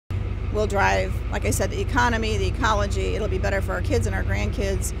will drive, like I said, the economy, the ecology. It'll be better for our kids and our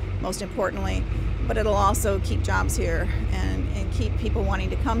grandkids, most importantly, but it'll also keep jobs here and keep people wanting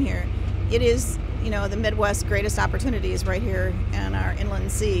to come here. It is, the Midwest's greatest opportunities right here in our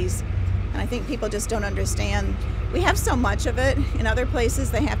inland seas. And I think people just don't understand. We have so much of it. In other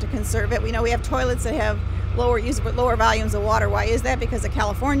places, they have to conserve it. We know we have toilets that have lower volumes of water. Why is that? Because of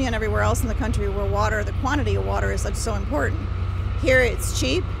California and everywhere else in the country where the quantity of water is so important. Here it's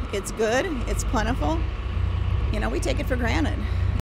cheap, it's good, it's plentiful. We take it for granted.